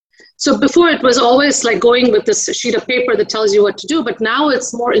So before it was always like going with this sheet of paper that tells you what to do, but now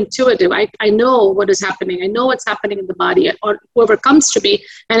it's more intuitive. I know what is happening. I know what's happening in the body, or whoever comes to me,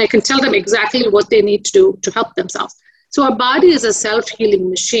 and I can tell them exactly what they need to do to help themselves. So our body is a self-healing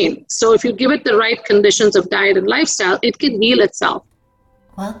machine. So if you give it the right conditions of diet and lifestyle, it can heal itself.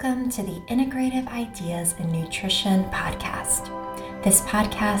 Welcome to the Integrative Ideas in Nutrition podcast. This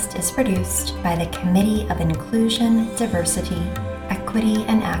podcast is produced by the Committee of Inclusion, Diversity, Equity,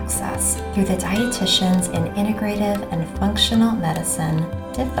 and Access through the Dietitians in Integrative and Functional Medicine,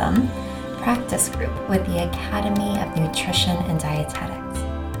 DIFM, practice group with the Academy of Nutrition and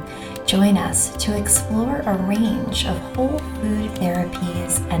Dietetics. Join us to explore a range of whole food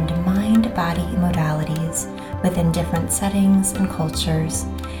therapies and mind-body modalities within different settings and cultures,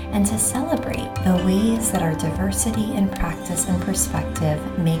 and to celebrate the ways that our diversity in practice and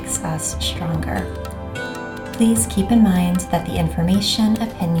perspective makes us stronger. Please keep in mind that the information,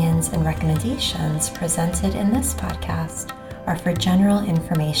 opinions, and recommendations presented in this podcast are for general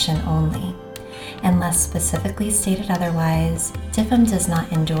information only. Unless specifically stated otherwise, DIFM does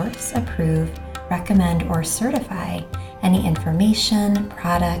not endorse, approve, recommend, or certify any information,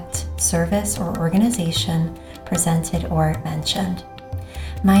 product, service, or organization presented or mentioned.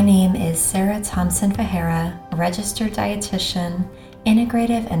 My name is Sarah Thompson-Fajera, Registered Dietitian,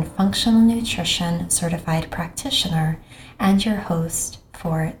 Integrative and Functional Nutrition Certified Practitioner, and your host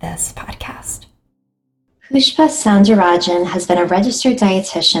for this podcast. Pushpa Soundararajan has been a registered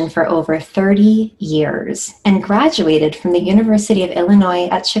dietitian for over 30 years and graduated from the University of Illinois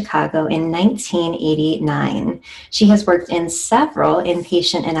at Chicago in 1989. She has worked in several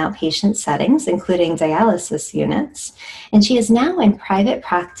inpatient and outpatient settings, including dialysis units, and she is now in private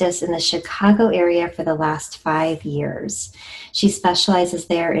practice in the Chicago area for the last 5 years. She specializes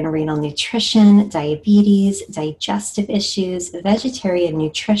there in renal nutrition, diabetes, digestive issues, vegetarian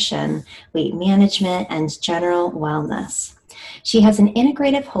nutrition, weight management, and general wellness. She has an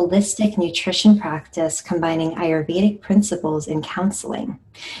integrative holistic nutrition practice combining Ayurvedic principles in counseling.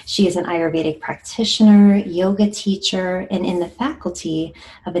 She is an Ayurvedic practitioner, yoga teacher, and in the faculty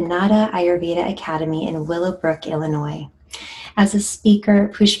of Ananda Ayurveda Academy in Willowbrook, Illinois. As a speaker,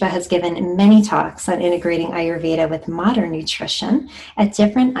 Pushpa has given many talks on integrating Ayurveda with modern nutrition at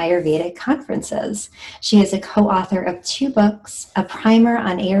different Ayurvedic conferences. She is a co-author of 2 books, a primer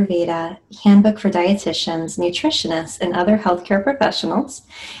on Ayurveda, handbook for dietitians, nutritionists, and other healthcare professionals,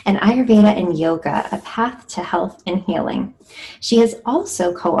 and Ayurveda and Yoga, a path to health and healing. She has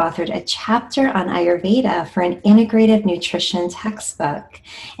also co-authored a chapter on Ayurveda for an integrative nutrition textbook,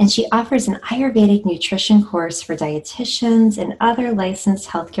 and she offers an Ayurvedic nutrition course for dietitians and other licensed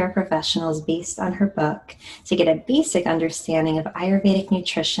healthcare professionals based on her book to get a basic understanding of Ayurvedic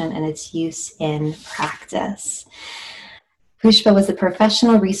nutrition and its use in practice. Pushpa was the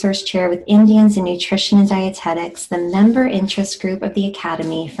professional resource chair with Indians in Nutrition and Dietetics, the member interest group of the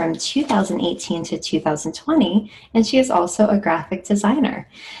Academy from 2018 to 2020, and she is also a graphic designer.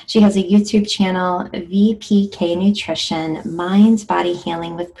 She has a YouTube channel, VPK Nutrition, Mind Body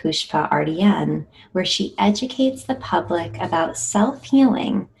Healing with Pushpa, RDN, where she educates the public about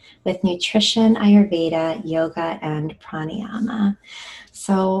self-healing with nutrition, Ayurveda, yoga, and pranayama.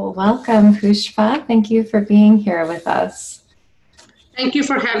 So welcome, Pushpa. Thank you for being here with us. Thank you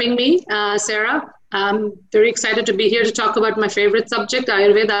for having me, Sarah. I'm very excited to be here to talk about my favorite subject,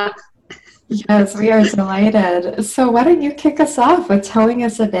 Ayurveda. Yes, we are delighted. So why don't you kick us off with telling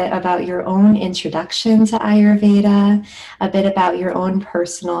us a bit about your own introduction to Ayurveda, a bit about your own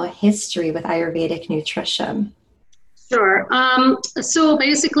personal history with Ayurvedic nutrition. Sure. So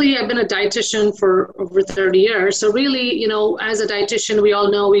basically, I've been a dietitian for over 30 years. So really, as a dietitian, we all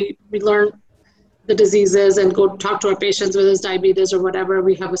know we learn the diseases and go talk to our patients, whether it's diabetes or whatever.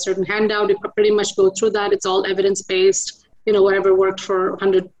 We have a certain handout. We pretty much go through that. It's all evidence-based, whatever worked for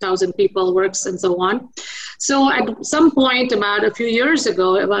 100,000 people works and so on. So at some point about a few years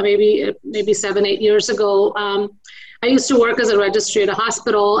ago, about maybe 7-8 years ago, I used to work as a registry at a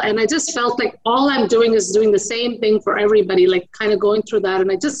hospital, and I just felt like all I'm doing is doing the same thing for everybody, like kind of going through that.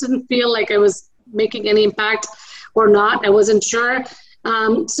 And I just didn't feel like I was making any impact or not. I wasn't sure.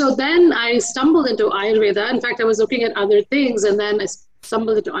 So then I stumbled into Ayurveda. In fact, I was looking at other things, and then I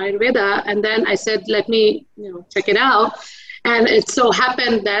stumbled into Ayurveda, and then I said, let me, check it out. And it so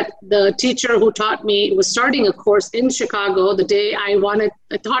happened that the teacher who taught me was starting a course in Chicago the day I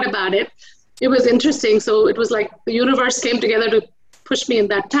thought about it. It was interesting. So it was like the universe came together to push me in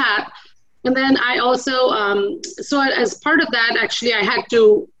that path. And then I also, so as part of that, actually, I had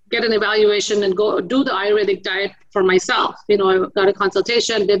to get an evaluation and go do the Ayurvedic diet for myself. I got a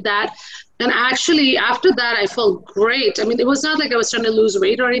consultation, did that. And actually, after that, I felt great. I mean, it was not like I was trying to lose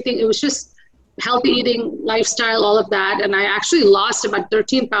weight or anything. It was just healthy eating, lifestyle, all of that. And I actually lost about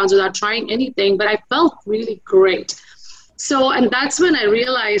 13 pounds without trying anything, but I felt really great. So, and that's when I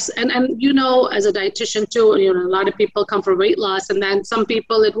realized, and as a dietitian too, a lot of people come for weight loss, and then some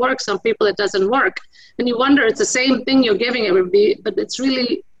people it works, some people it doesn't work. And you wonder, it's the same thing you're giving everybody, but it's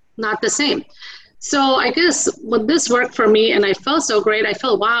really not the same. So I guess when this worked for me and I felt so great, I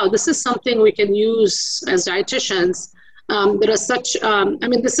felt, wow, this is something we can use as dietitians. There are such,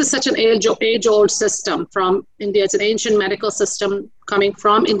 this is such an age-old system from India. It's an ancient medical system coming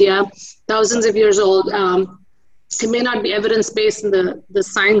from India, thousands of years old. It may not be evidence-based in the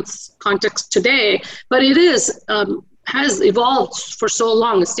science context today, but it has evolved for so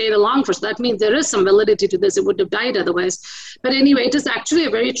long, stayed along for, so that means there is some validity to this. It would have died otherwise. But anyway, it is actually a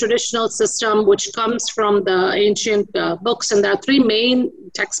very traditional system which comes from the ancient books, and there are three main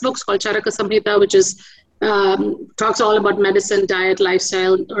textbooks called Charaka Samhita, which is talks all about medicine, diet,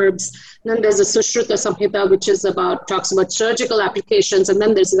 lifestyle, herbs. And then there's a Sushruta Samhita, which is talks about surgical applications, and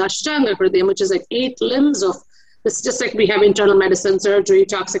then there's the Ashtanga Hridayam, which is like 8 limbs of. It's just like we have internal medicine, surgery,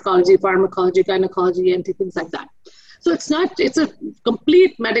 toxicology, pharmacology, gynecology, and things like that. So it's a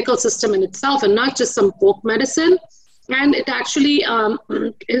complete medical system in itself, and not just some folk medicine. And it actually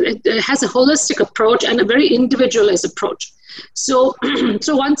it has a holistic approach and a very individualized approach. So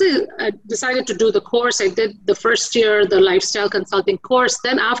once I decided to do the course, I did the first year, the lifestyle consulting course.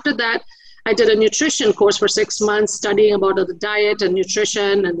 Then after that, I did a nutrition course for 6 months, studying about the diet and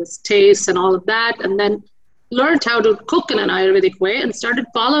nutrition and the taste and all of that. And then learned how to cook in an Ayurvedic way and started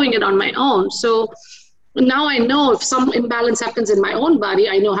following it on my own. So now I know if some imbalance happens in my own body,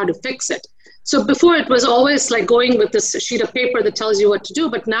 I know how to fix it. So before it was always like going with this sheet of paper that tells you what to do,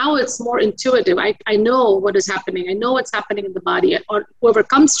 but now it's more intuitive. I know what is happening. I know what's happening in the body, or whoever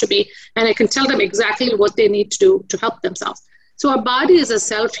comes to me, and I can tell them exactly what they need to do to help themselves. So our body is a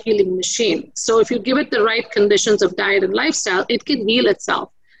self-healing machine. So if you give it the right conditions of diet and lifestyle, it can heal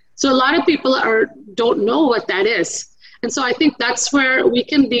itself. So a lot of people don't know what that is. And so I think that's where we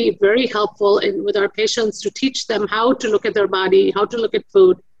can be very helpful with our patients to teach them how to look at their body, how to look at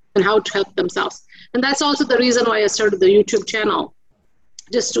food, and how to help themselves. And that's also the reason why I started the YouTube channel,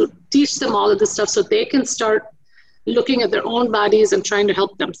 just to teach them all of this stuff so they can start looking at their own bodies and trying to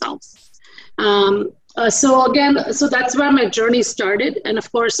help themselves. So that's where my journey started. And of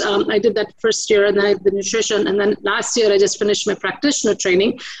course, I did that first year, and then I did the nutrition. And then last year, I just finished my practitioner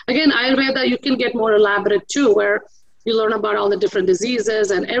training. Again, Ayurveda, you can get more elaborate too, where you learn about all the different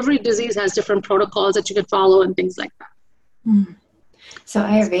diseases, and every disease has different protocols that you can follow and things like that. Mm. So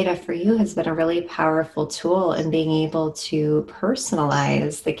Ayurveda for you has been a really powerful tool in being able to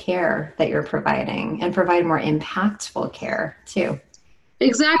personalize the care that you're providing and provide more impactful care too.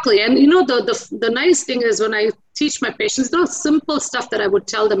 Exactly. And the nice thing is when I teach my patients, those simple stuff that I would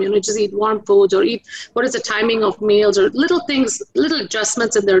tell them, just eat warm foods, or eat, what is the timing of meals, or little things, little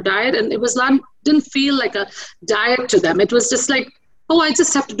adjustments in their diet. And didn't feel like a diet to them. It was just like, oh, I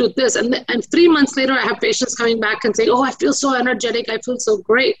just have to do this. And 3 months later, I have patients coming back and saying, oh, I feel so energetic. I feel so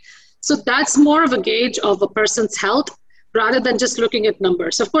great. So that's more of a gauge of a person's health rather than just looking at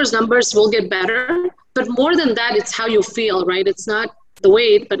numbers. Of course, numbers will get better, but more than that, it's how you feel, right? It's not the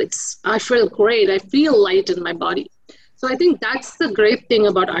weight, but I feel great. I feel light in my body. So I think that's the great thing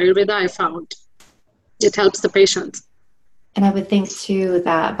about Ayurveda I found. It helps the patients. And I would think too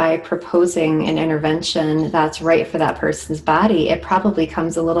that by proposing an intervention that's right for that person's body, it probably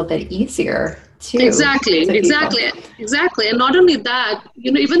comes a little bit easier too. Exactly. And not only that,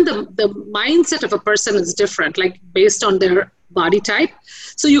 even the mindset of a person is different, like based on their body type.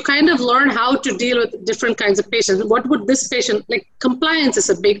 So you kind of learn how to deal with different kinds of patients. What would this patient, like compliance is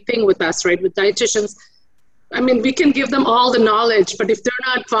a big thing with us, right? With dietitians. I mean, we can give them all the knowledge, but if they're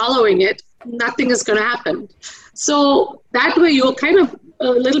not following it, nothing is going to happen. So that way you're kind of a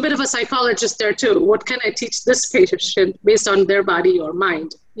little bit of a psychologist there too. What can I teach this patient based on their body or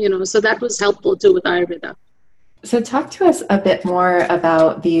mind? So that was helpful too with Ayurveda. So talk to us a bit more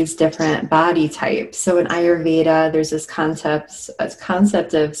about these different body types. So in Ayurveda, there's this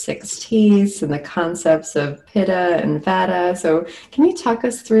concept of 6 T's and the concepts of Pitta and Vata. So can you talk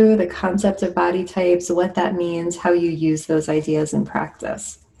us through the concept of body types, what that means, how you use those ideas in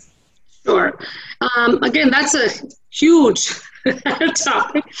practice? Sure. Again, that's a huge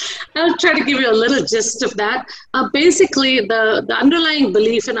topic. I'll try to give you a little gist of that. Basically, the underlying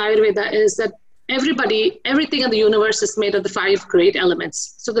belief in Ayurveda is that everything in the universe is made of the 5 great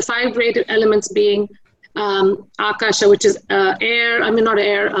elements. So the 5 great elements being Akasha, which is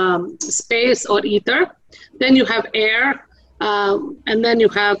space or ether. Then you have air, and then you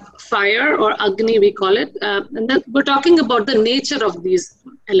have fire, or Agni, we call it. And then we're talking about the nature of these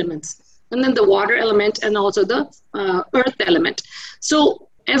elements. And then the water element, and also the earth element. So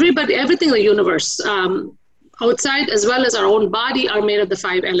everything in the universe, outside as well as our own body, are made of the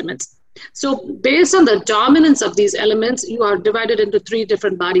 5 elements. So based on the dominance of these elements, you are divided into 3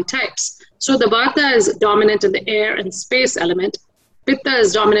 different body types. So the Vata is dominant in the air and space element. Pitta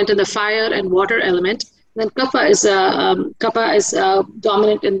is dominant in the fire and water element. Then Kapha is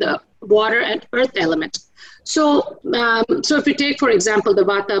dominant in the water and earth element. So if you take, for example, the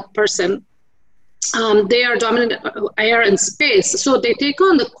Vata person, they are dominant air and space. So they take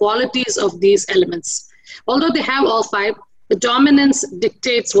on the qualities of these elements. Although they have all 5, the dominance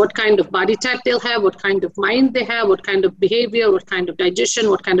dictates what kind of body type they'll have, what kind of mind they have, what kind of behavior, what kind of digestion,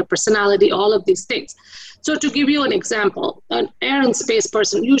 what kind of personality, all of these things. So to give you an example, an air and space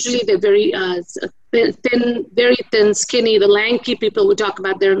person, usually they're very very thin, skinny, the lanky people we talk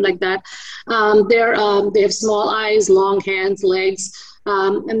about, they're like that. They have small eyes, long hands, legs.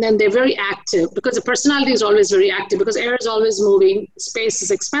 And then they're very active, because the personality is always very active, because air is always moving, space is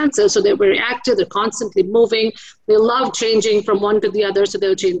expansive, so they're very active, they're constantly moving, they love changing from one to the other, so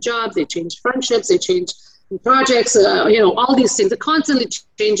they'll change jobs, they change friendships, they change projects, all these things, they're constantly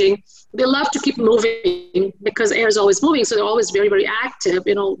changing. They love to keep moving because air is always moving, so they're always very, very active,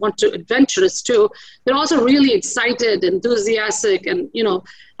 want to adventurous too. They're also really excited, enthusiastic, and,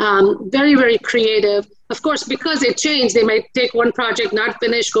 very, very creative. Of course, because they change, they might take one project, not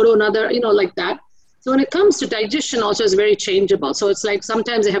finish, go to another, like that. So when it comes to digestion, also is very changeable. So it's like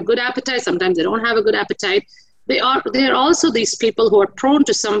sometimes they have good appetite, sometimes they don't have a good appetite. They are also these people who are prone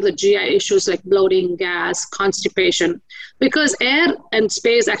to some of the GI issues like bloating, gas, constipation, because air and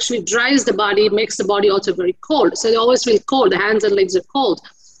space actually dries the body, makes the body also very cold. So they always feel cold. The hands and legs are cold.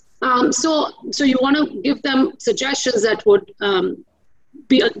 So you want to give them suggestions that would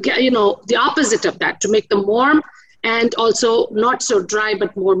be, the opposite of that, to make them warm and also not so dry,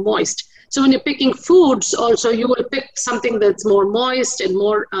 but more moist. So when you're picking foods, also you will pick something that's more moist and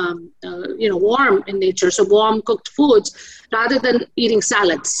more, warm in nature. So warm cooked foods rather than eating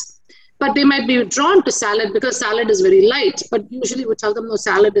salads. But they might be drawn to salad because salad is very light. But usually we tell them, no,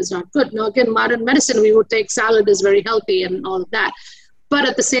 salad is not good. Now, again, modern medicine, we would take salad is very healthy and all of that. But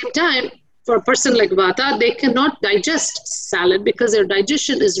at the same time, for a person like Vata, they cannot digest salad because their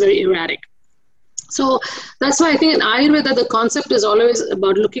digestion is very erratic. So that's why I think in Ayurveda, the concept is always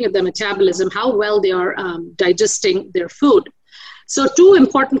about looking at the metabolism, how well they are digesting their food. So 2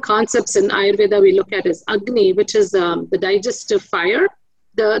 important concepts in Ayurveda we look at is Agni, which is the digestive fire,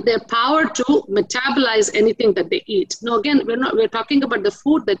 their power to metabolize anything that they eat. Now, again, we're talking about the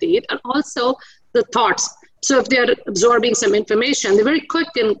food that they eat, and also the thoughts. So if they're absorbing some information, they're very quick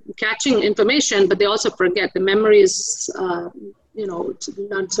in catching information, but they also forget. The memory is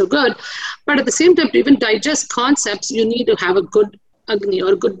not so good. But at the same time, to even digest concepts, you need to have a good Agni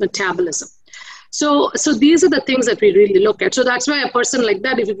or a good metabolism. So these are the things that we really look at. So that's why a person like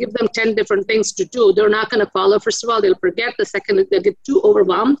that, if you give them 10 different things to do, they're not going to follow. First of all, they'll forget. The second, they'll get too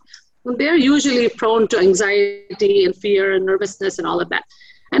overwhelmed. And they're usually prone to anxiety and fear and nervousness and all of that.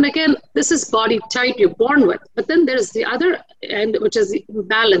 And again, this is body type you're born with. But then there's the other end, which is the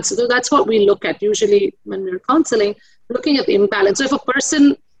imbalance. So that's what we look at usually when we're counseling, looking at the imbalance. So if a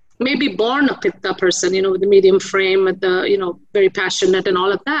person may be born a Pitta person, with the medium frame, with the, very passionate and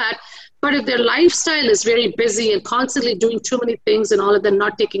all of that, but if their lifestyle is very busy and constantly doing too many things and all of them,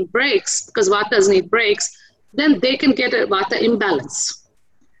 not taking breaks, because Vatas need breaks, then they can get a Vata imbalance.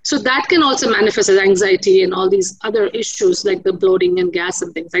 So that can also manifest as anxiety and all these other issues like the bloating and gas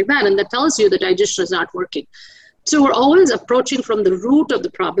and things like that. And that tells you the digestion is not working. So we're always approaching from the root of the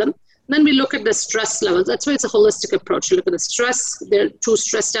problem. Then we look at the stress levels. That's why it's a holistic approach. You look at the stress. They're too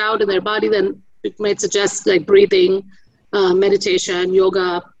stressed out in their body, then it might suggest like breathing, meditation,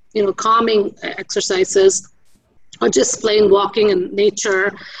 yoga, calming exercises, or just plain walking in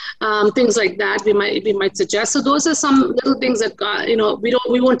nature, things like that we might suggest. So those are some little things that,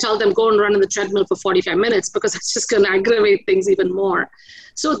 we won't tell them go and run on the treadmill for 45 minutes because it's just going to aggravate things even more.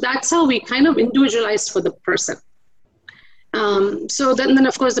 So that's how we kind of individualize for the person. So then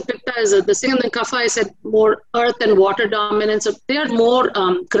of course the Pitta is the same. And then Kapha, I said, more earth and water dominant. So they are more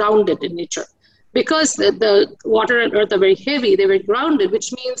grounded in nature. Because the water and earth are very heavy, they're very grounded,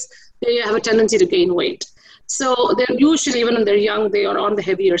 which means they have a tendency to gain weight. So they're usually, even when they're young, they are on the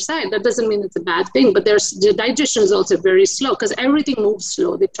heavier side. That doesn't mean it's a bad thing, but their digestion is also very slow because everything moves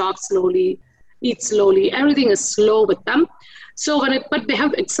slow. They talk slowly, eat slowly. Everything is slow with them. So but they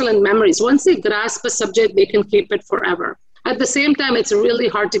have excellent memories. Once they grasp a subject, they can keep it forever. At the same time, it's really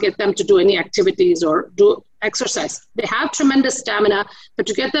hard to get them to do any activities or do exercise. They have tremendous stamina, but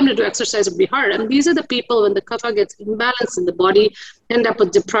to get them to do exercise would be hard. And these are the people, when the kapha gets imbalanced in the body, end up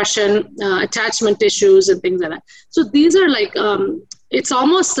with depression, attachment issues, and things like that. So these are like, it's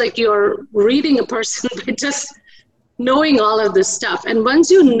almost like you're reading a person by just knowing all of this stuff. And once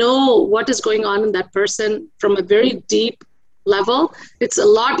you know what is going on in that person from a very deep level, it's a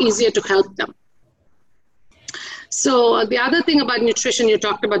lot easier to help them. So the other thing about nutrition, you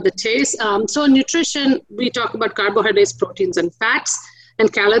talked about the taste. So in nutrition, we talk about carbohydrates, proteins, and fats,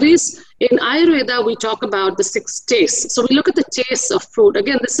 and calories. In Ayurveda, we talk about the 6 tastes. So we look at the tastes of food.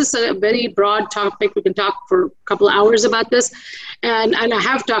 Again, this is a very broad topic. We can talk for a couple of hours about this. And I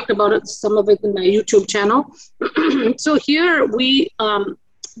have talked about it, some of it in my YouTube channel. So here we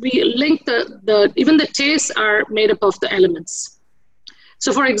link even the tastes are made up of the elements.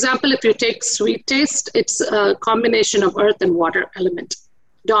 So for example, if you take sweet taste, it's a combination of earth and water element,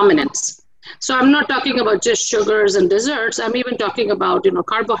 dominance. So I'm not talking about just sugars and desserts. I'm even talking about,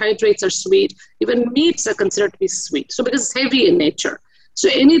 carbohydrates are sweet. Even meats are considered to be sweet. So because it's heavy in nature. So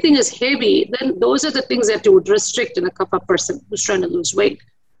anything is heavy, then those are the things that you would restrict in a kapha person who's trying to lose weight.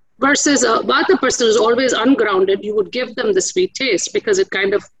 Versus a vata person who's always ungrounded, you would give them the sweet taste because it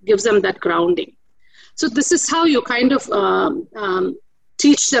kind of gives them that grounding. So this is how you kind of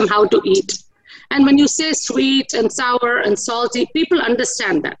teach them how to eat. And when you say sweet and sour and salty, people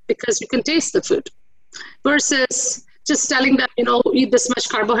understand that because you can taste the food. Versus just telling them, eat this much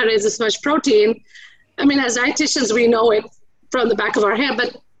carbohydrates, this much protein. I mean, as dietitians, we know it from the back of our head,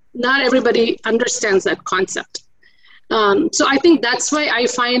 but not everybody understands that concept. So I think that's why I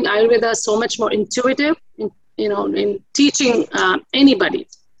find Ayurveda so much more intuitive, in teaching anybody,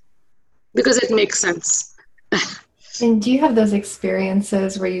 because it makes sense. And do you have those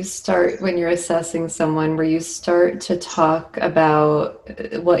experiences where you start, when you're assessing someone, where you start to talk about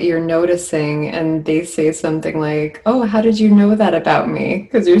what you're noticing and they say something like, oh, how did you know that about me?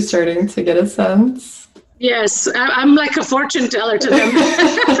 Because you're starting to get a sense. Yes, I'm like a fortune teller to them.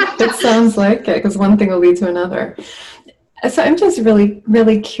 It sounds like it, because one thing will lead to another. So I'm just really,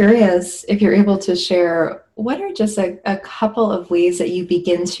 really curious if you're able to share, what are just a couple of ways that you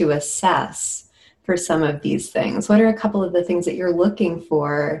begin to assess for some of these things? What are a couple of the things that you're looking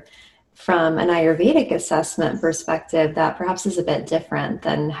for from an Ayurvedic assessment perspective that perhaps is a bit different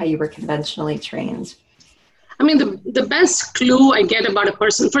than how you were conventionally trained? I mean, the best clue I get about a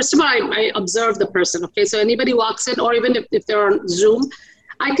person, first of all, I observe the person, okay? So anybody walks in, or even if they're on Zoom,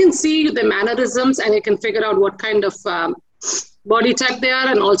 I can see the mannerisms and I can figure out what kind of body type they are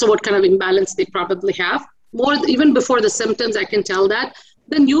and also what kind of imbalance they probably have. Even before the symptoms, I can tell that.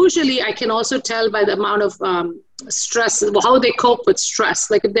 Then usually I can also tell by the amount of stress, how they cope with stress.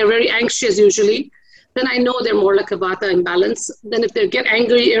 Like if they're very anxious usually, then I know they're more like a vata imbalance. Then if they get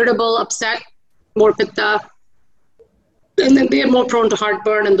angry, irritable, upset, more pitta. And then they are more prone to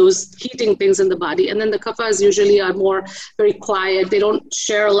heartburn and those heating things in the body. And then the kaphas usually are more very quiet. They don't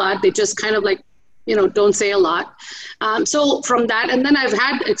share a lot. They just kind of like, don't say a lot. So from that, and then I've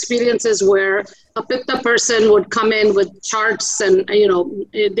had experiences where a pitta person would come in with charts and,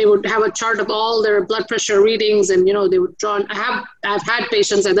 they would have a chart of all their blood pressure readings and, they would draw. I've had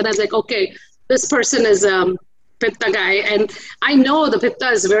patients and then I was like, okay, this person is pitta guy. And I know the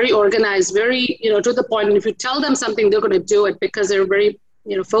pitta is very organized, very, to the point. And if you tell them something, they're going to do it because they're very,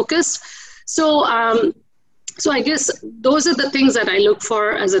 focused. So I guess those are the things that I look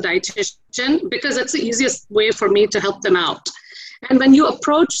for as a dietitian, because that's the easiest way for me to help them out. And when you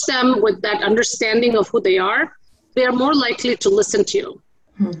approach them with that understanding of who they are more likely to listen to you.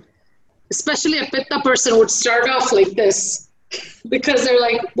 Especially a pitta person would start off like this, because they're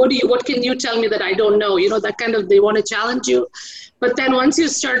like, what can you tell me that I don't know? That kind of, they want to challenge you. But then once you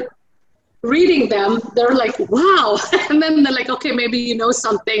start reading them, they're like, wow. And then they're like, okay, maybe you know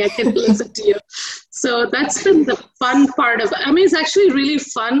something, I can listen to you. So that's been the fun part of it. I mean, it's actually really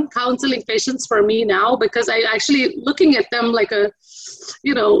fun counseling patients for me now, because I actually looking at them like like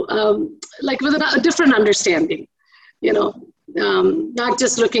with a different understanding, not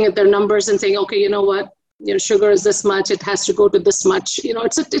just looking at their numbers and saying, okay, you know what, sugar is this much, it has to go to this much.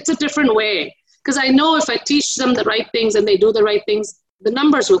 It's a different way, because I know if I teach them the right things and they do the right things, the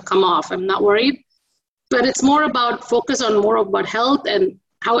numbers will come off. I'm not worried. But it's more about focus on more about health and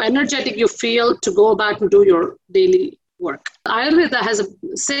how energetic you feel to go about and do your daily work. Ayurveda has a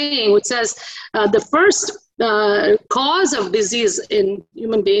saying which says the first cause of disease in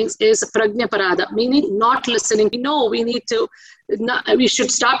human beings is prajna parada, meaning not listening. We know we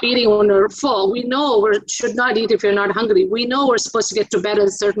should stop eating when we're full. We know we should not eat if you're not hungry. We know we're supposed to get to bed at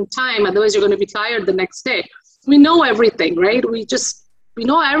a certain time, otherwise you're going to be tired the next day. We know everything, right? We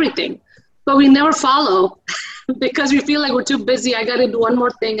know everything. but we never follow because we feel like we're too busy. I got to do one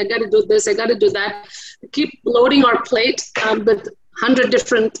more thing. I got to do this. I got to do that. We keep loading our plate with 100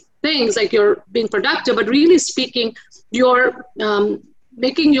 different things, like you're being productive, but really speaking, you're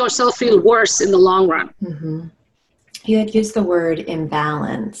making yourself feel worse in the long run. Mm-hmm. You had used the word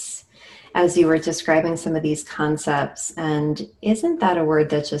imbalance as you were describing some of these concepts. And isn't that a word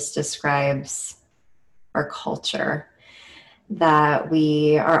that just describes our culture? That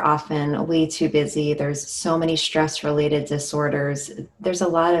we are often way too busy. There's so many stress-related disorders. There's a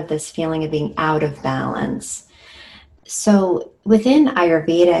lot of this feeling of being out of balance. So within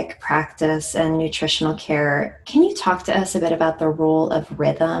Ayurvedic practice and nutritional care, can you talk to us a bit about the role of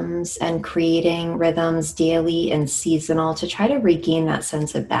rhythms and creating rhythms daily and seasonal to try to regain that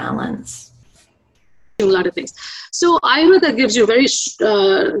sense of balance? A lot of things. So Ayurveda gives you very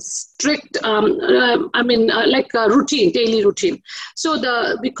strict, like a routine, daily routine. So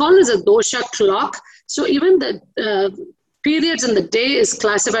we call it a dosha clock. So even the periods in the day is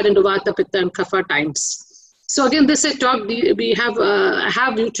classified into Vata, Pitta, and Kapha times. So again, this I talked, we have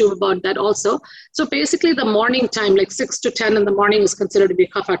YouTube about that also. So basically the morning time, like 6 to 10 in the morning is considered to be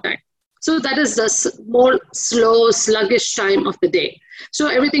Kapha time. So that is the more slow, sluggish time of the day. So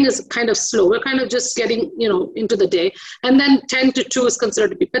everything is kind of slow. We're kind of just getting, into the day. And then 10 to 2 is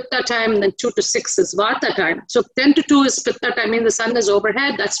considered to be Pitta time. And then 2 to 6 is Vata time. So 10 to 2 is Pitta time. I mean, the sun is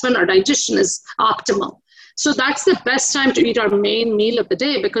overhead. That's when our digestion is optimal. So that's the best time to eat our main meal of the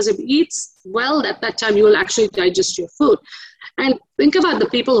day, because if you eat well at that time, you will actually digest your food. And think about the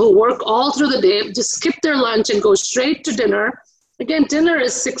people who work all through the day, just skip their lunch and go straight to dinner. Again, dinner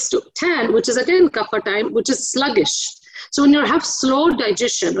is 6 to 10, which is again Kapha time, which is sluggish. So when you have slow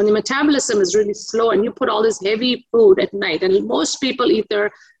digestion, when the metabolism is really slow and you put all this heavy food at night, and most people eat their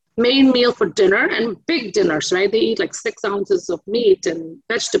main meal for dinner and big dinners, right? They eat like 6 ounces of meat and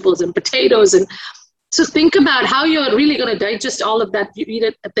vegetables and potatoes. And so think about how you're really going to digest all of that. You eat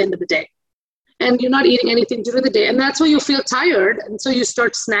it at the end of the day. And you're not eating anything during the day. And that's why you feel tired. And so you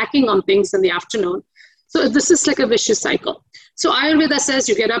start snacking on things in the afternoon. So this is like a vicious cycle. So Ayurveda says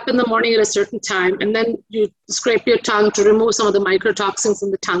you get up in the morning at a certain time, and then you scrape your tongue to remove some of the mycotoxins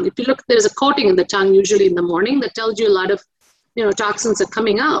in the tongue. If you look, there's a coating in the tongue usually in the morning that tells you a lot of, toxins are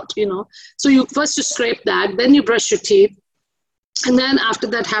coming out, So you first you scrape that, then you brush your teeth. And then after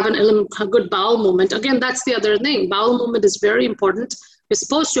that, have a good bowel movement. Again, that's the other thing. Bowel movement is very important. You're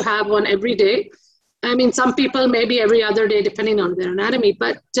supposed to have one every day. I mean, some people maybe every other day, depending on their anatomy,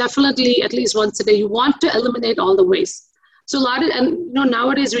 but definitely at least once a day. You want to eliminate all the waste. So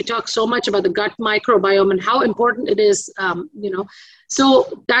nowadays we talk so much about the gut microbiome and how important it is,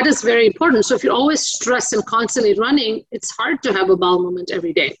 So that is very important. So if you're always stressed and constantly running, it's hard to have a bowel movement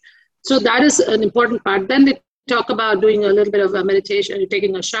every day. So that is an important part. Then they talk about doing a little bit of a meditation,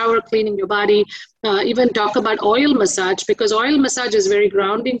 taking a shower, cleaning your body, even talk about oil massage, because oil massage is very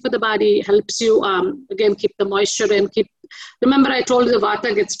grounding for the body, helps you, again, keep the moisture in. Remember I told you the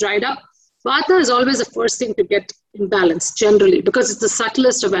Vata gets dried up. Vata is always the first thing to get in balance generally, because it's the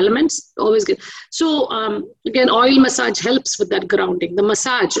subtlest of elements, always get. So again, oil massage helps with that grounding. The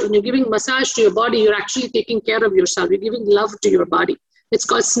massage, when you're giving massage to your body, you're actually taking care of yourself. You're giving love to your body. It's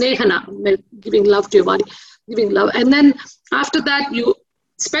called snehana, giving love to your body. Giving love. And then after that, you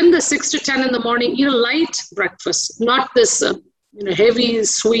spend the 6 to 10 in the morning, eat a light breakfast, not this, heavy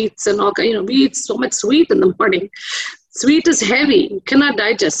sweets and all, we eat so much sweet in the morning. Sweet is heavy, you cannot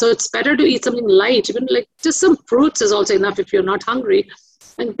digest. So it's better to eat something light, even like just some fruits is also enough if you're not hungry.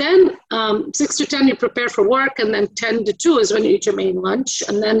 And then 6 to 10, you prepare for work. And then 10 to 2 is when you eat your main lunch.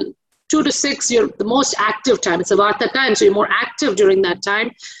 And then 2 to 6, you're the most active time. It's a Vata time. So you're more active during that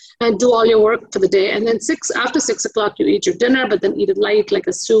time and do all your work for the day. And then after 6 o'clock, you eat your dinner, but then eat it light, like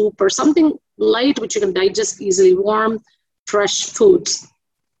a soup or something light, which you can digest easily, warm, fresh foods.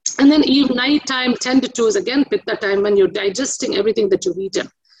 And then nighttime, 10 to 2 is again Pitta time, when you're digesting everything that you've eaten.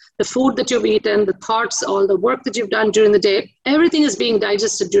 The food that you've eaten, the thoughts, all the work that you've done during the day, everything is being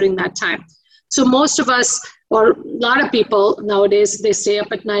digested during that time. So most of us, or a lot of people nowadays, they stay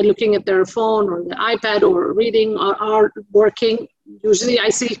up at night looking at their phone or the iPad or reading or working. Usually I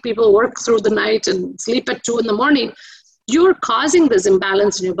see people work through the night and sleep at 2 in the morning. You're causing this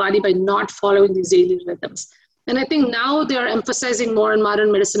imbalance in your body by not following these daily rhythms. And I think now they are emphasizing more in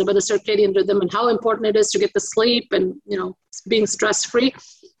modern medicine about the circadian rhythm and how important it is to get the sleep and, being stress-free.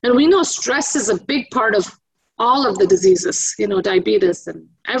 And we know stress is a big part of all of the diseases, diabetes and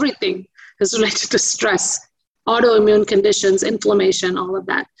everything is related to stress, autoimmune conditions, inflammation, all of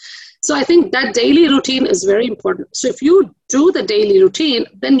that. So I think that daily routine is very important. So if you do the daily routine,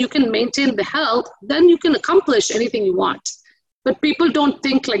 then you can maintain the health, then you can accomplish anything you want. But people don't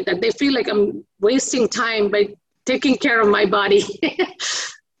think like that. They feel like I'm wasting time by taking care of my body.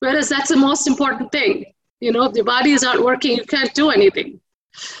 Whereas that's the most important thing. You know, if the body is not working, you can't do anything.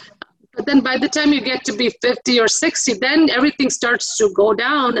 But then by the time you get to be 50 or 60, then everything starts to go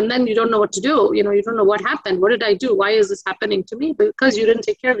down, and then you don't know what to do. You know, you don't know what happened. What did I do? Why is this happening to me? Because you didn't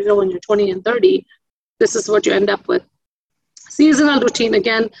take care of it when you're 20 and 30. This is what you end up with. Seasonal routine,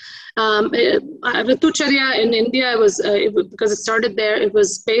 again, Ritucharya in India because it started there, it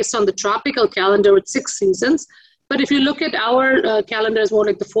was based on the tropical calendar with 6 seasons. But if you look at our calendar, it's more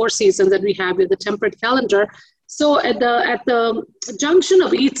like the 4 seasons that we have with the temperate calendar. So at the junction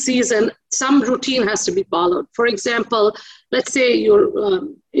of each season, some routine has to be followed. For example, let's say you're,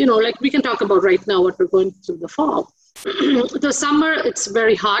 like we can talk about right now what we're going through the fall. The summer, it's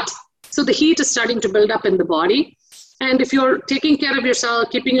very hot. So the heat is starting to build up in the body. And if you're taking care of yourself,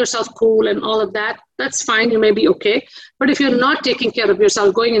 keeping yourself cool and all of that, that's fine. You may be okay. But if you're not taking care of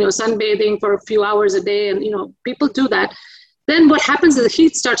yourself, going sunbathing for a few hours a day, and people do that, then what happens is the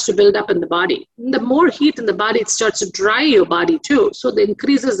heat starts to build up in the body. And the more heat in the body, it starts to dry your body too. So it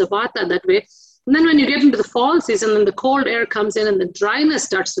increases the vata that way. And then when you get into the fall season and the cold air comes in and the dryness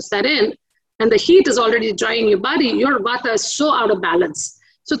starts to set in, and the heat is already drying your body, your vata is so out of balance.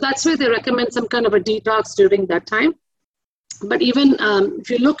 So that's why they recommend some kind of a detox during that time. But even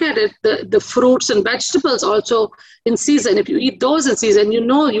if you look at it, the fruits and vegetables also in season, if you eat those in season,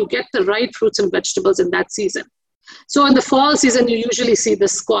 you get the right fruits and vegetables in that season. So in the fall season, you usually see the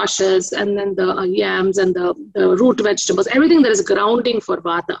squashes and then the yams and the root vegetables, everything that is grounding for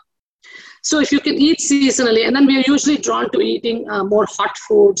vata. So if you can eat seasonally, and then we are usually drawn to eating more hot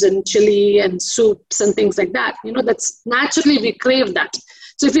foods and chili and soups and things like that. That's naturally we crave that.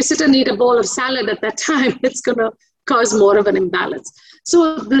 So if you sit and eat a bowl of salad at that time, it's going to cause more of an imbalance.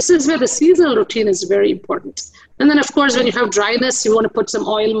 So this is where the seasonal routine is very important. And then, of course, when you have dryness, you want to put some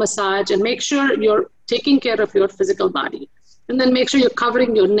oil massage and make sure you're taking care of your physical body. And then make sure you're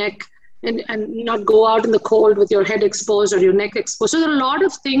covering your neck and not go out in the cold with your head exposed or your neck exposed. So there are a lot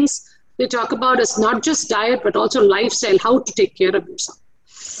of things they talk about is not just diet, but also lifestyle, how to take care of yourself.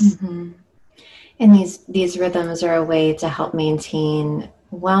 Mm-hmm. And these rhythms are a way to help maintain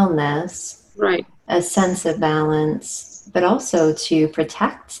wellness, right? A sense of balance, but also to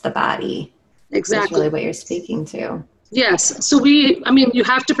protect the body. Exactly. That's really what you're speaking to. Yes. So you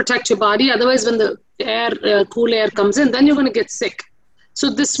have to protect your body. Otherwise, when the cool air comes in, then you're going to get sick. So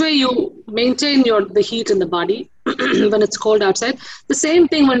this way you maintain the heat in the body when it's cold outside. The same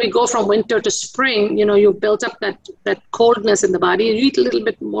thing when we go from winter to spring, you built up that coldness in the body. You eat a little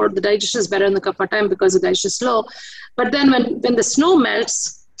bit more. The digestion is better in the kapha time because the digestion is slow. But then when the snow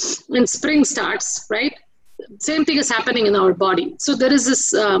melts, when spring starts, right? Same thing is happening in our body. So there is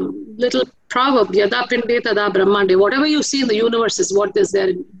this little proverb, yada pinde tada brahmande. Whatever you see in the universe is what is there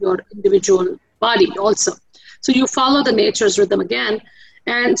in your individual body also. So you follow the nature's rhythm again.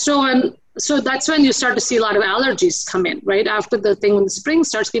 And so that's when you start to see a lot of allergies come in, right? After the thing, when the spring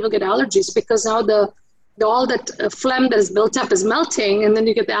starts, people get allergies because now all that phlegm that is built up is melting, and then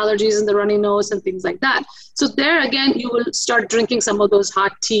you get the allergies and the runny nose and things like that. So there again, you will start drinking some of those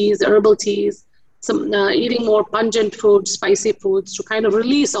hot teas, herbal teas, some eating more pungent foods, spicy foods to kind of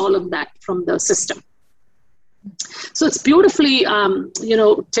release all of that from the system. So it's beautifully,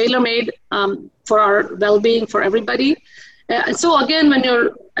 tailor-made for our well-being for everybody. So again, when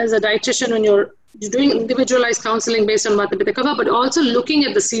you're, as a dietitian, when you're doing individualized counseling based on Vata Pitta Kapha, but also looking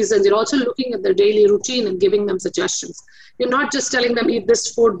at the seasons, you're also looking at their daily routine and giving them suggestions. You're not just telling them eat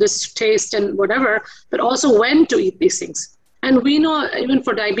this food, this taste and whatever, but also when to eat these things. And we know even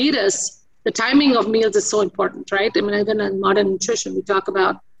for diabetes, the timing of meals is so important, right? I mean, even in modern nutrition, we talk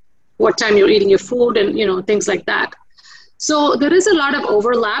about what time you're eating your food and, things like that. So there is a lot of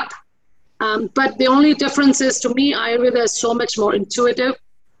overlap, but the only difference is, to me, Ayurveda is so much more intuitive,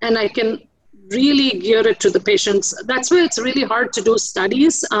 and I can really gear it to the patients. That's why it's really hard to do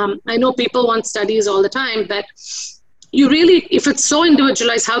studies. I know people want studies all the time, but you really, if it's so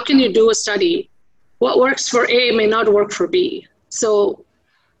individualized, how can you do a study? What works for A may not work for B. So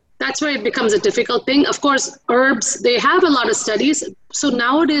that's where it becomes a difficult thing. Of course, herbs, they have a lot of studies. So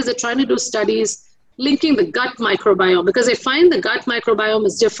nowadays they're trying to do studies linking the gut microbiome, because they find the gut microbiome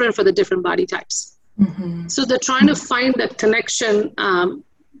is different for the different body types. Mm-hmm. So they're trying to find that connection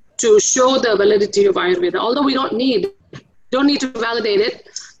to show the validity of Ayurveda, although we don't need to validate it.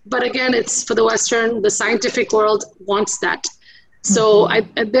 But again, it's for the Western, the scientific world wants that. So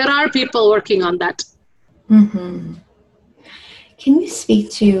there are people working on that. Mm-hmm. Can you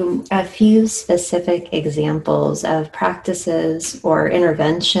speak to a few specific examples of practices or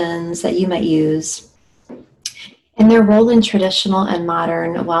interventions that you might use And their role in traditional and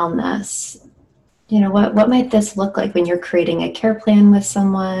modern wellness. What might this look like when you're creating a care plan with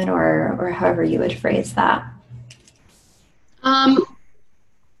someone, or however you would phrase that?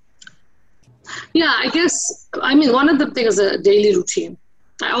 Yeah, one of the things is a daily routine.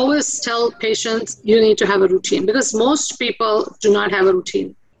 I always tell patients you need to have a routine because most people do not have a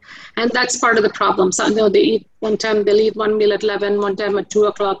routine. And that's part of the problem. So, they eat one time, they'll eat one meal at 11, one time at 2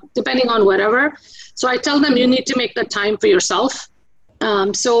 o'clock, depending on whatever. So I tell them you need to make the time for yourself.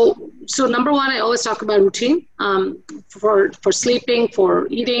 So number one, I always talk about routine for sleeping, for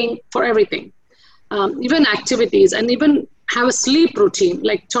eating, for everything, even activities, and even have a sleep routine,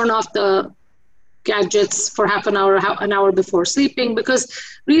 like turn off the gadgets for half an hour before sleeping. Because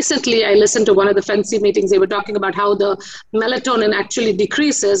recently I listened to one of the fancy meetings. They were talking about how the melatonin actually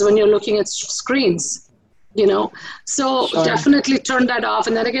decreases when you're looking at screens. So sure. Definitely turn that off.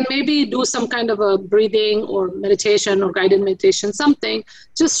 And then again, maybe do some kind of a breathing or meditation or guided meditation, something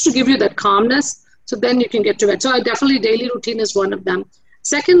just to give you that calmness. So then you can get to bed. So definitely daily routine is one of them.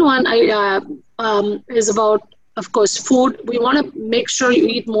 Second one is about, of course, food. We want to make sure you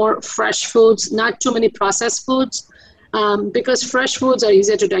eat more fresh foods, not too many processed foods, because fresh foods are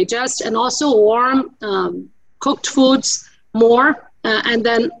easier to digest, and also warm cooked foods more. And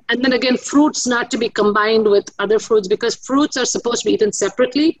then again, fruits not to be combined with other foods, because fruits are supposed to be eaten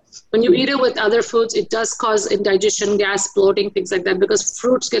separately. When you eat it with other foods, it does cause indigestion, gas, bloating, things like that, because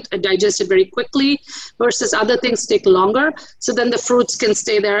fruits get digested very quickly versus other things take longer. So then the fruits can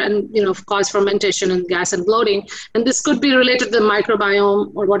stay there and, cause fermentation and gas and bloating. And this could be related to the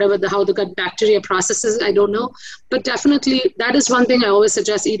microbiome or whatever, how the gut bacteria processes it, I don't know. But definitely that is one thing I always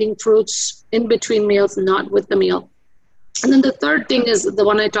suggest, eating fruits in between meals, not with the meal. And then the third thing is the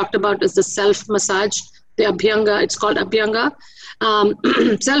one I talked about is the self-massage, the Abhyanga. It's called Abhyanga.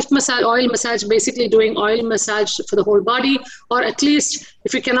 Self-massage, oil massage, basically doing oil massage for the whole body, or at least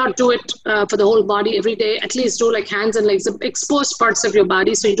if you cannot do it for the whole body every day, at least do like hands and legs, exposed parts of your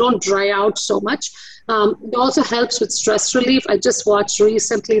body so you don't dry out so much. It also helps with stress relief. I just watched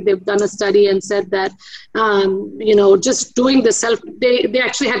recently, they've done a study and said that, just doing the they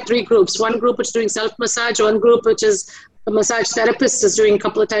actually had 3 groups. One group which is doing self-massage, one group which is a massage therapist is doing a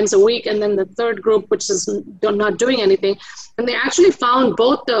couple of times a week, and then the third group which is not doing anything. And they actually found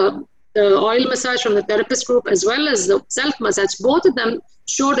both the oil massage from the therapist group as well as the self-massage, both of them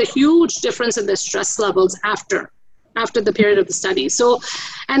showed a huge difference in their stress levels after the period of the study. So,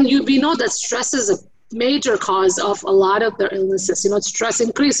 and we know that stress is a major cause of a lot of their illnesses. Stress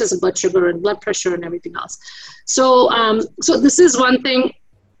increases blood sugar and blood pressure and everything else. So this is one thing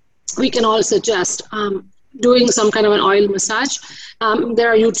we can all suggest, doing some kind of an oil massage. There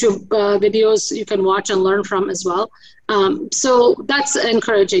are YouTube videos you can watch and learn from as well. So that's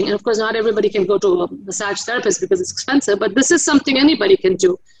encouraging. And of course, not everybody can go to a massage therapist because it's expensive, but this is something anybody can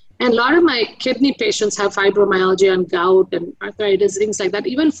do. And a lot of my kidney patients have fibromyalgia and gout and arthritis, things like that.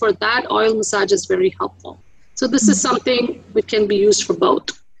 Even for that, oil massage is very helpful. So this is something that can be used for both.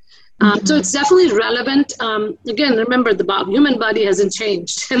 So it's definitely relevant. Again, remember, the human body hasn't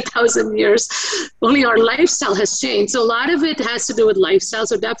changed in 1,000 years. Only our lifestyle has changed. So a lot of it has to do with lifestyle.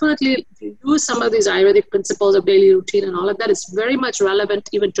 So definitely, if you use some of these Ayurvedic principles of daily routine and all of that, it's very much relevant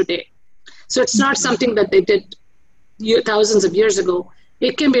even today. So it's not something that they did thousands of years ago.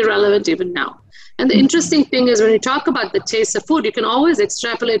 It can be relevant even now. And the interesting thing is, when you talk about the taste of food, you can always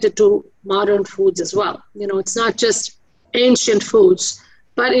extrapolate it to modern foods as well. It's not just ancient foods.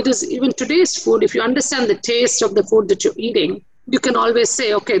 But it is even today's food. If you understand the taste of the food that you're eating, you can always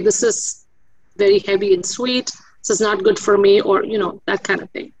say, okay, this is very heavy and sweet. This is not good for me, or, that kind of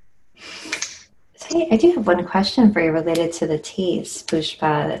thing. So I do have one question for you related to the taste,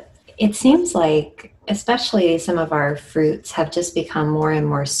 Pushpa. It seems like, especially some of our fruits have just become more and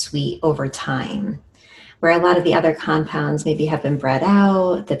more sweet over time, where a lot of the other compounds maybe have been bred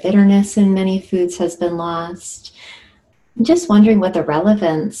out, the bitterness in many foods has been lost. I'm just wondering what the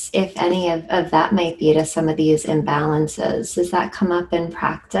relevance, if any, of that might be to some of these imbalances. Does that come up in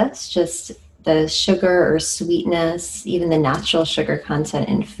practice? Just the sugar or sweetness, even the natural sugar content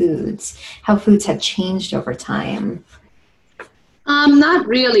in foods, how foods have changed over time? Not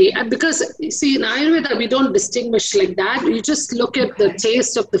really, because you see, in Ayurveda, we don't distinguish like that. You just look at the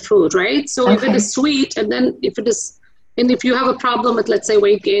taste of the food, right? So if it is sweet, and then if you have a problem with, let's say,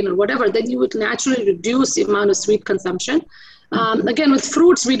 weight gain or whatever, then you would naturally reduce the amount of sweet consumption. Again, with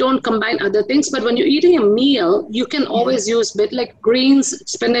fruits, we don't combine other things, but when you're eating a meal, you can always use like greens,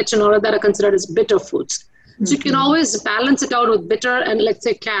 spinach, and all of that are considered as bitter foods. So you can always balance it out with bitter, and let's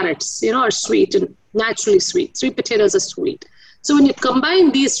say carrots, are sweet and naturally sweet. Sweet potatoes are sweet. So when you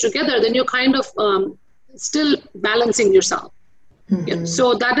combine these together, then you're kind of still balancing yourself.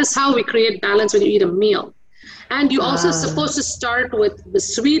 So that is how we create balance when you eat a meal. And you also supposed to start with the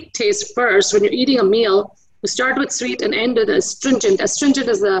sweet taste first. When you're eating a meal, you start with sweet and end with astringent. Astringent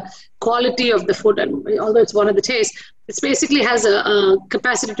is the quality of the food, and although it's one of the tastes, it basically has a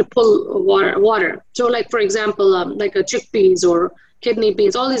capacity to pull water. So like, for example, like a chickpeas or kidney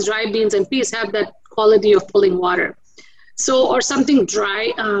beans, all these dry beans and peas have that quality of pulling water. So, or something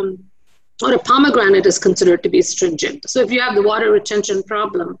dry, or a pomegranate is considered to be astringent. So if you have the water retention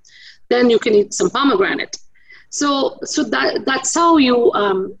problem, then you can eat some pomegranate. So that's how you,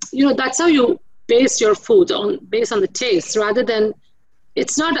 that's how you base your food based on the taste, rather than,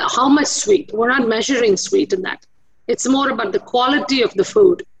 it's not how much sweet. We're not measuring sweet in that. It's more about the quality of the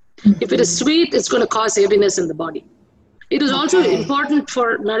food. If it is sweet, it's going to cause heaviness in the body. It is also important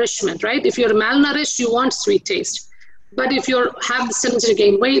for nourishment, right? If you're malnourished, you want sweet taste. But if you have the tendency to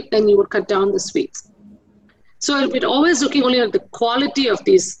gain weight, then you would cut down the sweets. So we're always looking only at the quality of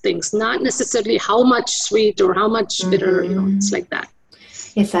these things, not necessarily how much sweet or how much bitter, it's like that.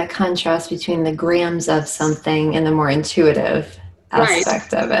 It's that contrast between the grams of something and the more intuitive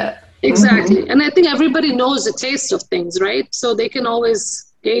aspect of it. Exactly. And I think everybody knows the taste of things, right? So they can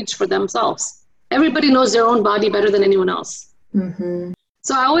always gauge for themselves. Everybody knows their own body better than anyone else.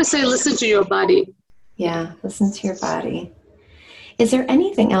 So I always say, listen to your body. Yeah, listen to your body. Is there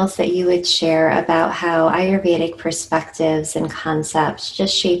anything else that you would share about how Ayurvedic perspectives and concepts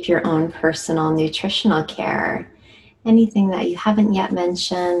just shape your own personal nutritional care? Anything that you haven't yet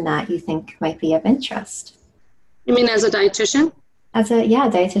mentioned that you think might be of interest? You mean as a dietitian? As a,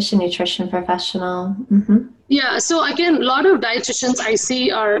 dietitian, nutrition professional. Yeah, so again, a lot of dietitians I see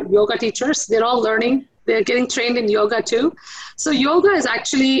are yoga teachers. They're all learning. They're getting trained in yoga too. So yoga is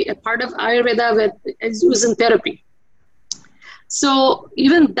actually a part of Ayurveda that is used in therapy. So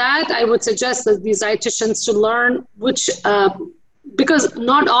even that, I would suggest that these dietitians to learn which, because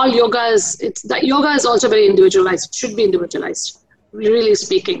not all yoga is, yoga is also very individualized. It should be individualized, really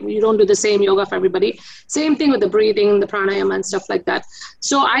speaking. You don't do the same yoga for everybody. Same thing with the breathing, the pranayama and stuff like that.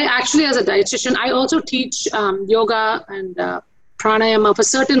 So I actually, as a dietitian, I also teach yoga and pranayama for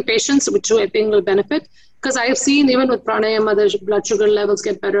certain patients, which I think will benefit. Because I've seen even with pranayama, the blood sugar levels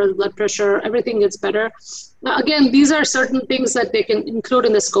get better, the blood pressure, everything gets better. Now, again, these are certain things that they can include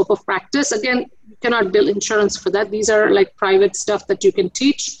in the scope of practice. Again, you cannot bill insurance for that. These are like private stuff that you can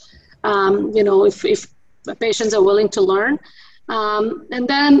teach, if the patients are willing to learn. And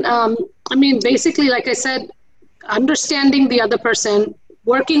then, basically, like I said, understanding the other person,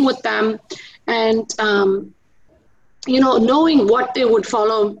 working with them, and, knowing what they would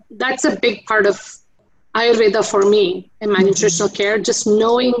follow, that's a big part of Ayurveda for me in my nutritional care, just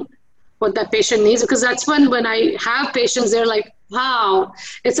knowing what that patient needs, because that's when I have patients, they're like, wow,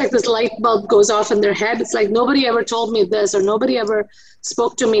 it's like this light bulb goes off in their head. It's like, nobody ever told me this, or nobody ever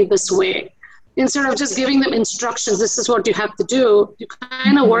spoke to me this way. Instead of just giving them instructions, this is what you have to do, you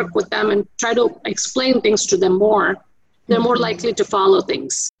kind of work with them and try to explain things to them more. They're more likely to follow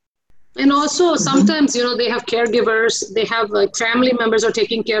things. And also sometimes, they have caregivers, they have family members are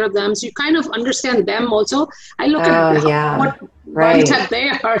taking care of them. So you kind of understand them also. I look at what type they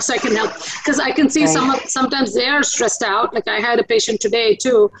are, so I can help. Because I can see sometimes they are stressed out. Like I had a patient today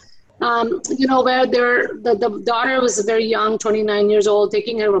too, where the daughter was very young, 29 years old,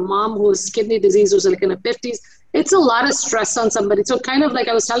 taking care of a mom whose kidney disease was like in her 50s. It's a lot of stress on somebody. So kind of like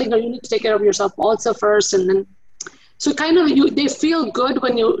I was telling her, you need to take care of yourself also first, and then so kind of they feel good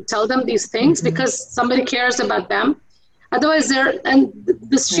when you tell them these things because somebody cares about them. Otherwise,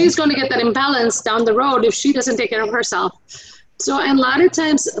 she's going to get that imbalance down the road if she doesn't take care of herself. So, and a lot of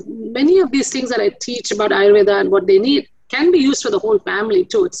times, many of these things that I teach about Ayurveda and what they need can be used for the whole family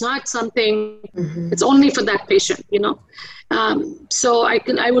too. It's not something, it's only for that patient, So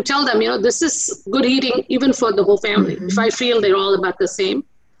I would tell them, this is good eating even for the whole family, if I feel they're all about the same.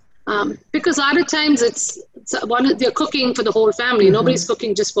 Because a lot of times they're cooking for the whole family. Nobody's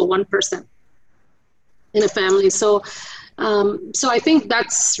cooking just for one person in a family. So I think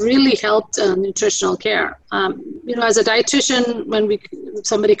that's really helped nutritional care. As a dietitian, when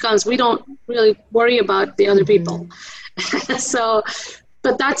somebody comes, we don't really worry about the other people.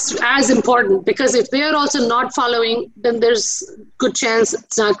 But that's as important, because if they're also not following, then there's good chance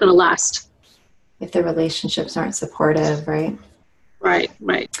it's not going to last. If the relationships aren't supportive, right? Right.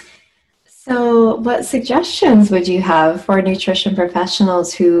 So what suggestions would you have for nutrition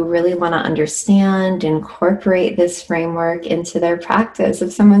professionals who really want to understand, incorporate this framework into their practice?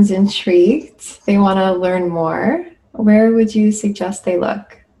 If someone's intrigued, they want to learn more, where would you suggest they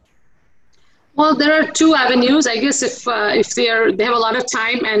look? Well, there are two avenues. I guess if they have a lot of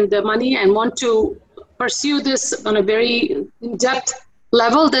time and money and want to pursue this on a very in-depth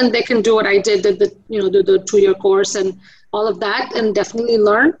level, then they can do what I did the 2-year course and all of that, and definitely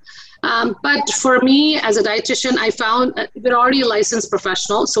learn. But for me as a dietitian, I found we're already a licensed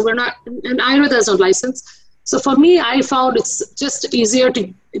professional, so we're not, and Ayurveda is not licensed. So for me, I found it's just easier to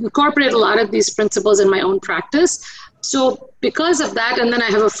incorporate a lot of these principles in my own practice. So because of that, and then I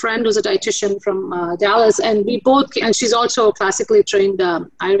have a friend who's a dietitian from Dallas, and she's also a classically trained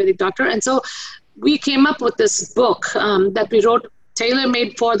Ayurvedic doctor. And so we came up with this book that we wrote,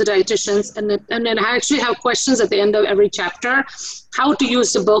 tailor-made for the dietitians, and then I actually have questions at the end of every chapter, how to use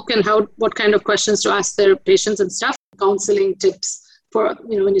the book and what kind of questions to ask their patients and stuff, counseling tips for,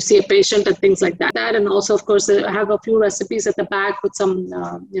 when you see a patient and things like that. And also, of course, I have a few recipes at the back with some,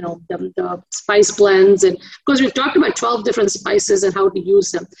 the spice blends. And of course, we've talked about 12 different spices and how to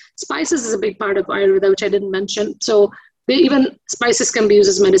use them. Spices is a big part of Ayurveda, which I didn't mention. So even spices can be used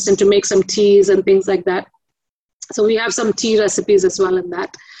as medicine to make some teas and things like that. So we have some tea recipes as well in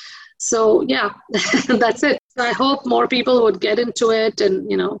that. So yeah, that's it. I hope more people would get into it and,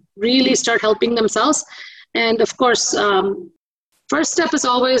 really start helping themselves. And of course, first step is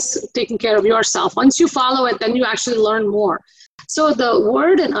always taking care of yourself. Once you follow it, then you actually learn more. So the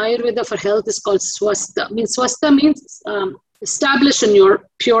word in Ayurveda for health is called swastha. Swastha means establish in your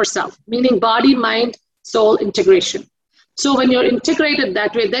pure self, meaning body, mind, soul integration. So when you're integrated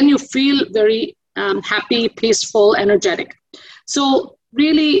that way, then you feel very happy, peaceful, energetic. So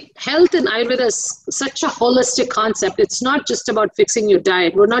really, health in Ayurveda is such a holistic concept. It's not just about fixing your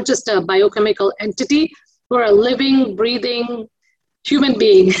diet. We're not just a biochemical entity. We're a living, breathing human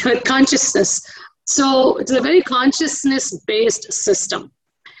being with consciousness. So it's a very consciousness-based system.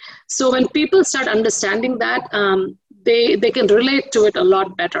 So when people start understanding that, they can relate to it a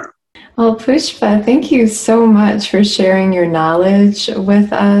lot better. Well, Pushpa, thank you so much for sharing your knowledge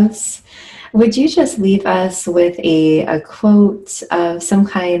with us. Would you just leave us with a quote of some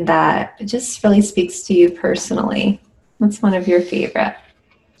kind that just really speaks to you personally? What's one of your favorite?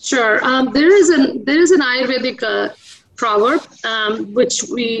 Sure. There is an Ayurvedic proverb, which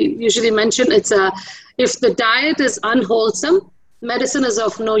we usually mention. It's if the diet is unwholesome, medicine is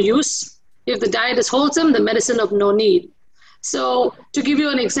of no use. If the diet is wholesome, the medicine of no need. So to give you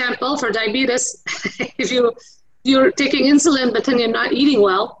an example, for diabetes, if you're taking insulin, but then you're not eating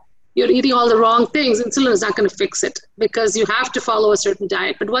well, you're eating all the wrong things, insulin is not going to fix it because you have to follow a certain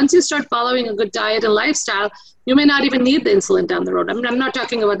diet. But once you start following a good diet and lifestyle, you may not even need the insulin down the road. I'm not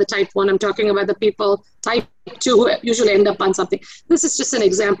talking about the type 1. I'm talking about the people type 2 who usually end up on something. This is just an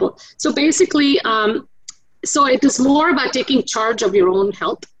example. So basically, so it is more about taking charge of your own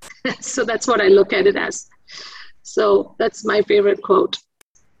health. So that's what I look at it as. So that's my favorite quote.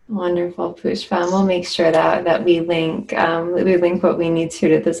 Wonderful, Pushpa. We'll make sure that we link what we need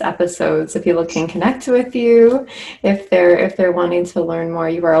to this episode so people can connect with you if they're wanting to learn more.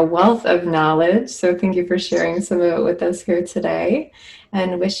 You are a wealth of knowledge, so thank you for sharing some of it with us here today,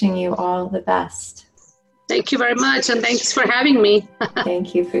 and wishing you all the best. Thank you very much, and thanks for having me.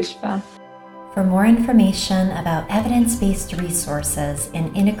 Thank you, Pushpa. For more information about evidence-based resources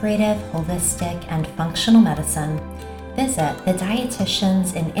in integrative, holistic, and functional medicine, visit the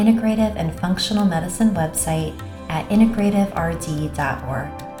Dietitians in Integrative and Functional Medicine website at integrativerd.org.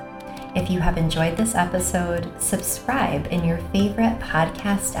 If you have enjoyed this episode, subscribe in your favorite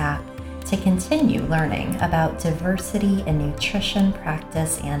podcast app to continue learning about diversity in nutrition,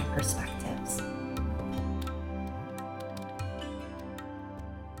 practice, and perspective.